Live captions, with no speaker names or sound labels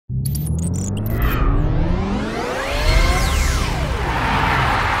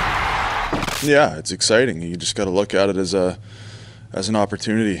Yeah, it's exciting. You just got to look at it as an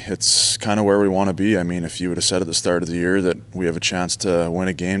opportunity. It's kind of where we want to be. I mean, if you would have said at the start of the year that we have a chance to win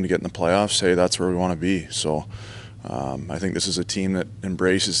a game to get in the playoffs, hey, that's where we want to be. So I think this is a team that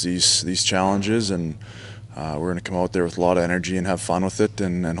embraces these challenges, and we're going to come out there with a lot of energy and have fun with it,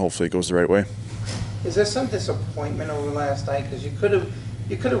 and hopefully it goes the right way. Is there some disappointment over last night? Because you could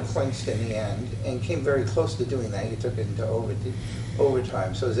have clinched in the end and came very close to doing that. You took it into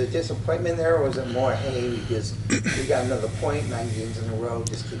overtime. So is it disappointment there, or was it more, hey, because we got another point, 9 games in a row,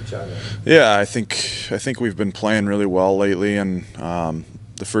 just keep chugging? Yeah, I think we've been playing really well lately, and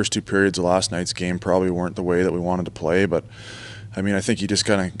the first two periods of last night's game probably weren't the way that we wanted to play, but I mean, I think you just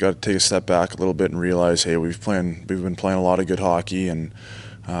kind of got to take a step back a little bit and realize, hey, we've been playing a lot of good hockey, and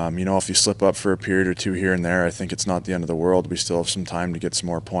if you slip up for a period or two here and there, I think it's not the end of the world. We still have some time to get some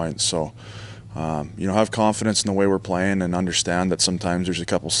more points. So, have confidence in the way we're playing and understand that sometimes there's a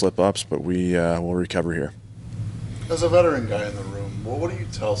couple slip-ups, but we'll recover here. As a veteran guy in the room, what do you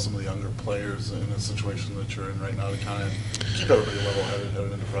tell some of the younger players in a situation that you're in right now to kind of keep everybody level-headed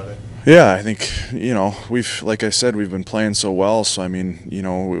headed into Friday? Yeah, I think, like I said, we've been playing so well. So, I mean,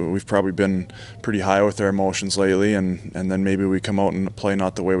 we've probably been pretty high with our emotions lately, and then maybe we come out and play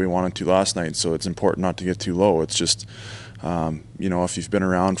not the way we wanted to last night. So it's important not to get too low. It's just, if you've been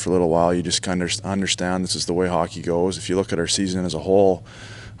around for a little while, you just kind of understand this is the way hockey goes. If you look at our season as a whole,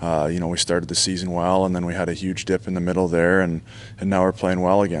 we started the season well, and then we had a huge dip in the middle there, and now we're playing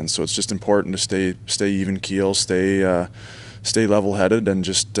well again. So it's just important to stay even keel, stay level-headed, and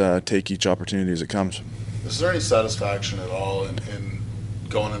just take each opportunity as it comes. Is there any satisfaction at all in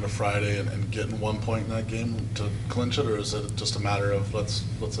going into Friday and getting 1 point in that game to clinch it, or is it just a matter of let's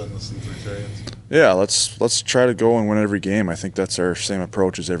end this in 3 periods? Yeah, let's try to go and win every game. I think that's our same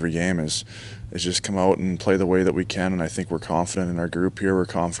approach as every game is just come out and play the way that we can, and I think we're confident in our group here. We're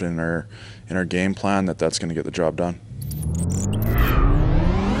confident in our game plan that's going to get the job done.